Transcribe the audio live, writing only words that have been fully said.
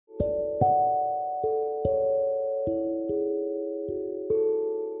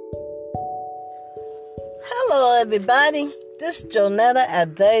Hello, everybody. This is Jonetta,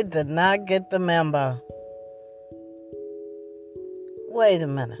 and they did not get the memo. Wait a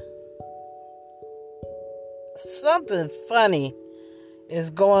minute. Something funny is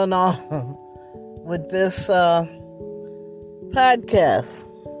going on with this podcast.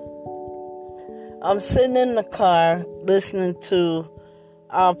 I'm sitting in the car listening to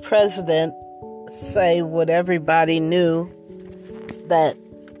our president say what everybody knew that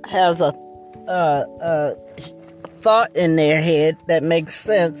has a thought in their head that makes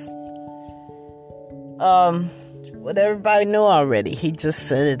sense. What everybody knew already. He just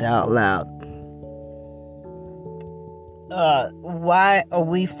said it out loud. Why are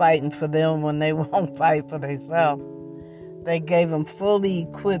we fighting for them when they won't fight for themselves? They gave them fully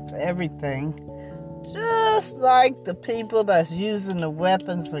equipped everything. Just like the people that's using the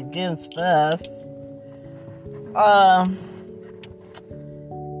weapons against us.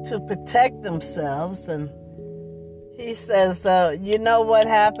 To protect themselves. And he says, you know what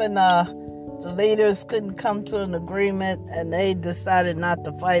happened? The leaders couldn't come to an agreement and they decided not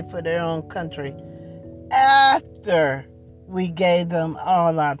to fight for their own country after we gave them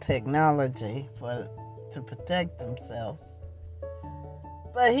all our technology to protect themselves.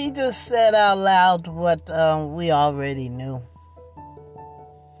 But he just said out loud what we already knew.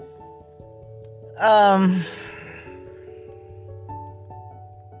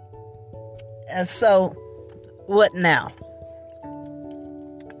 And so, what now?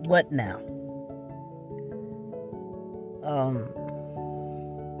 What now?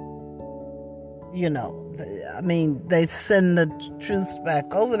 They send the troops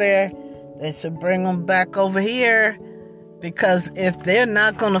back over there. They should bring them back over here. Because if they're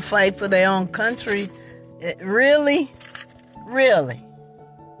not going to fight for their own country, really?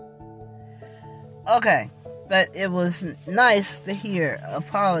 Okay, but it was nice to hear a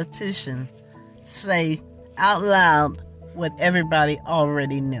politician say out loud what everybody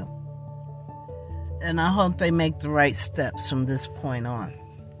already knew. And I hope they make the right steps from this point on.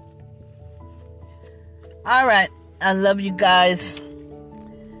 All right, I love you guys.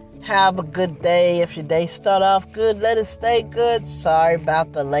 Have a good day. If your day start off good, let it stay good. Sorry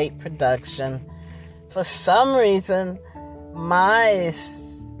about the late production. For some reason, my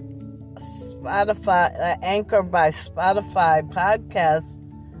Spotify, Anchor by Spotify podcast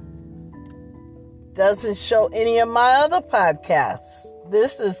doesn't show any of my other podcasts.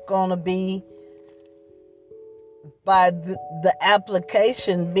 This is going to be by the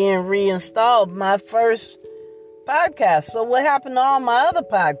application being reinstalled, my first podcast. So what happened to all my other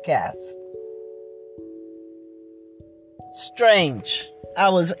podcasts? Strange. I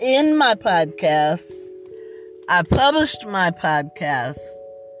was in my podcast. I published my podcast.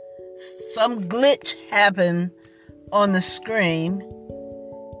 Some glitch happened on the screen,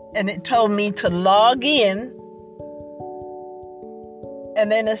 and it told me to log in, and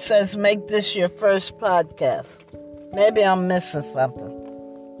then it says, make this your first podcast. Maybe I'm missing something.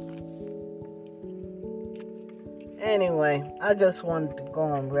 Anyway, I just wanted to go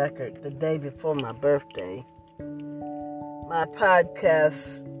on record the day before my birthday. My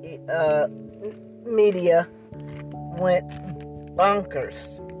podcast media went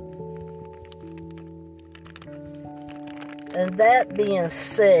bonkers. And that being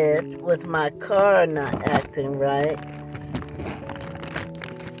said, with my car not acting right,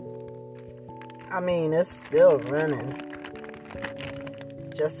 it's still running.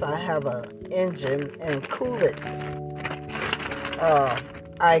 Just I have a engine and coolant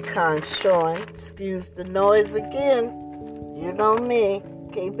icon showing. Excuse the noise again. You know me.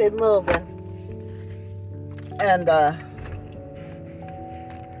 Keep it moving. And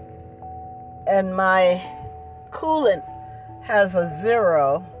my coolant has a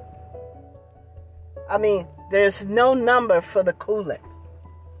 0. There's no number for the coolant.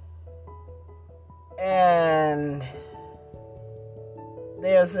 And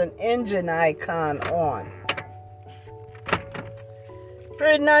there's an engine icon on.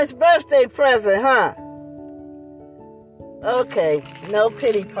 Pretty nice birthday present, huh? Okay, no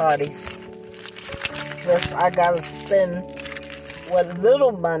pity parties. Just I gotta spend what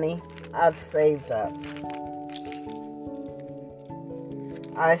little money I've saved up.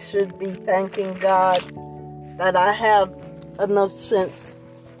 I should be thanking God that I have enough sense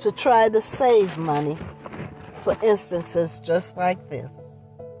to try to save money for instances just like this.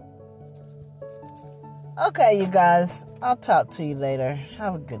 Okay, you guys, I'll talk to you later.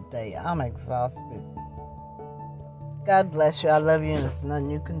 Have a good day. I'm exhausted. God bless you. I love you, and there's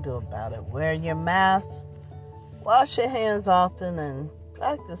nothing you can do about it. Wear your mask, wash your hands often, and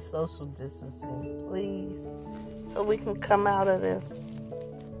practice social distancing, please, so we can come out of this.